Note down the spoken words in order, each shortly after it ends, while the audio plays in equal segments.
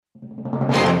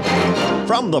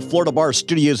From the Florida Bar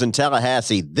Studios in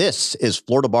Tallahassee, this is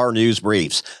Florida Bar News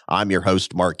Briefs. I'm your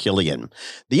host, Mark Killian.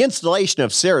 The installation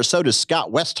of Sarasota's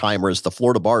Scott Westheimer as the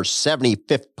Florida Bar's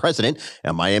 75th president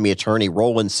and Miami attorney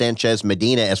Roland Sanchez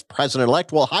Medina as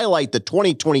president-elect will highlight the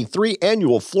 2023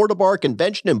 annual Florida Bar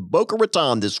Convention in Boca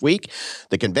Raton this week.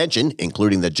 The convention,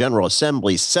 including the General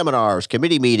Assembly, seminars,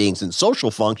 committee meetings, and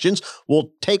social functions,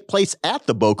 will take place at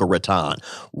the Boca Raton.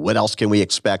 What else can we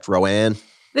expect, Roanne?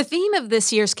 The theme of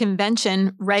this year's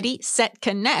convention, Ready, Set,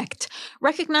 Connect,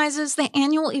 recognizes the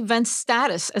annual event's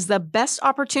status as the best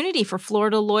opportunity for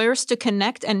Florida lawyers to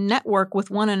connect and network with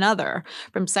one another.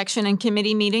 From section and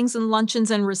committee meetings and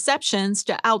luncheons and receptions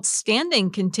to outstanding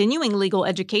continuing legal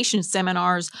education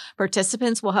seminars,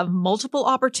 participants will have multiple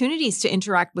opportunities to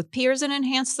interact with peers and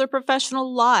enhance their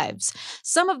professional lives.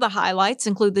 Some of the highlights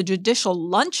include the Judicial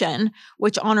Luncheon,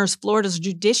 which honors Florida's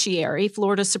judiciary.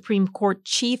 Florida Supreme Court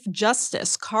Chief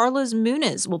Justice Carlos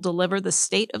Muniz will deliver the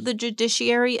State of the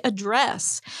Judiciary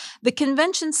address. The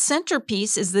convention's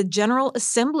centerpiece is the General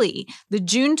Assembly. The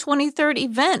June 23rd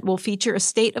event will feature a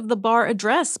State of the Bar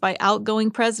address by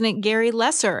outgoing President Gary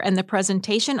Lesser and the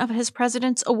presentation of his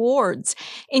President's Awards.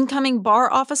 Incoming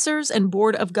bar officers and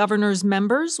Board of Governors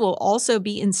members will also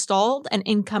be installed, and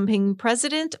incoming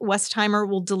President Westheimer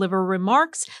will deliver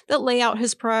remarks that lay out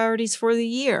his priorities for the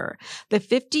year. The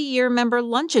 50-year member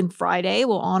luncheon Friday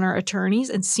will honor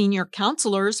attorneys and senior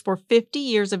counselors for 50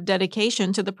 years of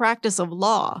dedication to the practice of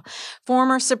law.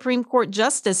 Former Supreme Court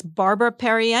Justice Barbara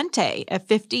Pariente, a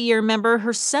 50-year member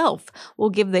herself, will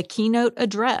give the keynote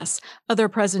address. Other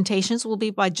presentations will be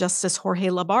by Justice Jorge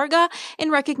Labarga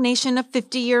in recognition of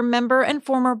 50-year member and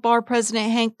former bar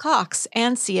president Hank Cox,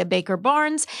 and Sia Baker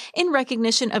Barnes in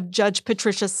recognition of Judge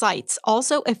Patricia Seitz,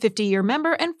 also a 50-year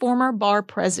member and former bar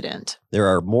president. There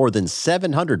are more than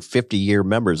 750-year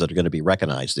members that are going to be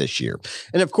recognized this year.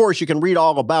 And of course, you can read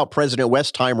all about President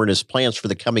Westheimer and his plans for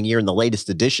the coming year in the latest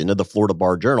edition of the Florida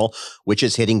Bar Journal, which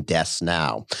is hitting desks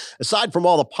now. Aside from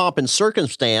all the pomp and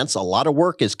circumstance, a lot of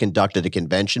work is conducted at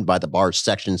convention by the bar's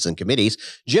sections and committees.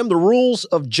 Jim, the Rules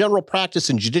of General Practice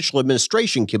and Judicial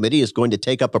Administration Committee is going to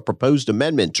take up a proposed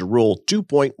amendment to Rule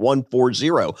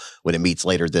 2.140 when it meets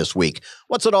later this week.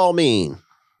 What's it all mean?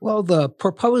 Well, the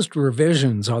proposed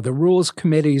revisions are the Rules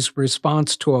Committee's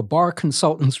response to a bar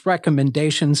consultant's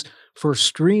recommendations for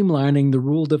streamlining the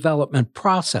rule development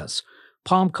process.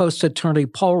 Palm Coast attorney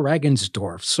Paul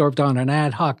Regensdorf served on an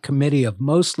ad hoc committee of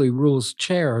mostly rules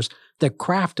chairs that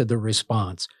crafted the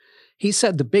response. He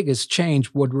said the biggest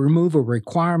change would remove a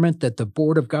requirement that the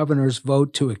Board of Governors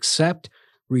vote to accept,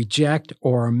 reject,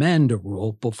 or amend a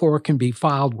rule before it can be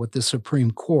filed with the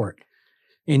Supreme Court.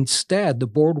 Instead, the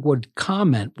board would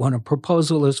comment when a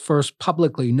proposal is first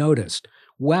publicly noticed,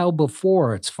 well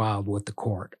before it's filed with the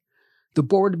court. The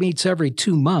board meets every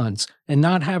 2 months, and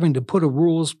not having to put a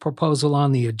rules proposal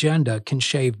on the agenda can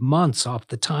shave months off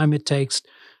the time it takes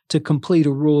to complete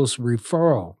a rules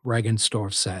referral,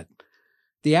 Regensdorf said.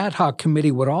 The ad hoc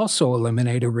committee would also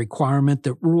eliminate a requirement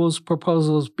that rules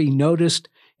proposals be noticed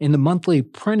in the monthly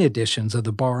print editions of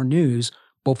the Bar News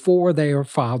before they are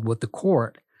filed with the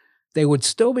court. They would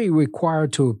still be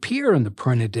required to appear in the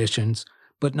print editions,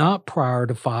 but not prior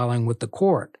to filing with the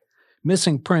court.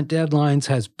 Missing print deadlines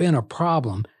has been a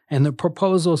problem, and the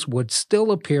proposals would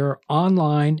still appear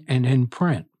online and in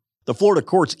print. The Florida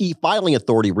Court's e-filing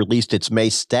authority released its May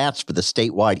stats for the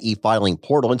statewide e-filing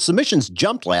portal, and submissions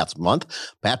jumped last month.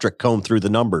 Patrick combed through the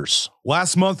numbers.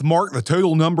 Last month, Mark, the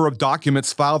total number of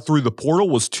documents filed through the portal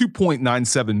was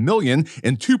 2.97 million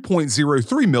and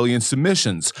 2.03 million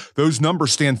submissions. Those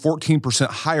numbers stand 14%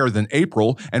 higher than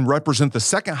April and represent the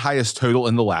second highest total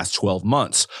in the last 12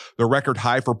 months. The record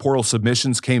high for portal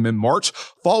submissions came in March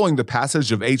following the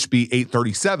passage of HB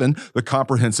 837, the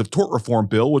Comprehensive Tort Reform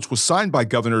Bill, which was signed by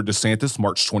Governor DeSantis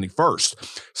March 21st.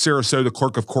 Sarasota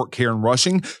Clerk of Court Karen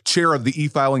Rushing, chair of the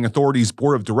e-filing authority's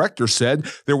board of directors, said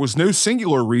there was no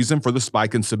singular reason for the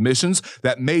spike in submissions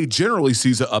that May generally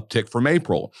sees an uptick from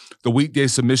April. The weekday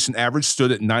submission average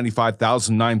stood at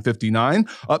 95,959,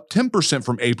 up 10%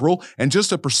 from April and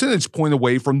just a percentage point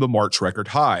away from the March record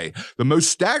high. The most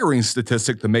staggering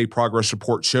statistic the May progress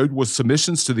report showed was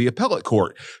submissions to the appellate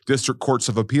court. District courts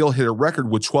of appeal hit a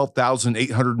record with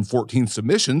 12,814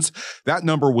 submissions. That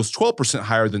number was 12%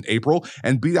 higher than April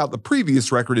and beat out the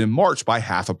previous record in March by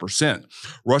 0.5%.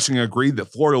 Rushing agreed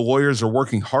that Florida lawyers are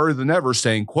working harder than ever,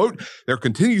 saying, quote, "There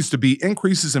continues to be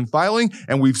increases in filing,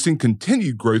 and we've seen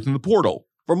continued growth in the portal."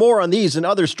 For more on these and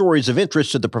other stories of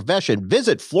interest to the profession,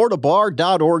 visit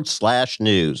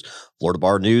floridabar.org/news. Florida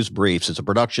Bar News Briefs is a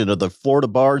production of the Florida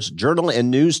Bar's Journal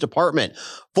and News Department.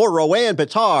 For Rowan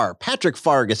Pitar, Patrick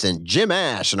Farguson, Jim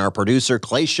Ash, and our producer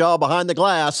Clay Shaw behind the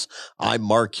glass, I'm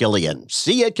Mark Killian.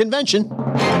 See you at convention.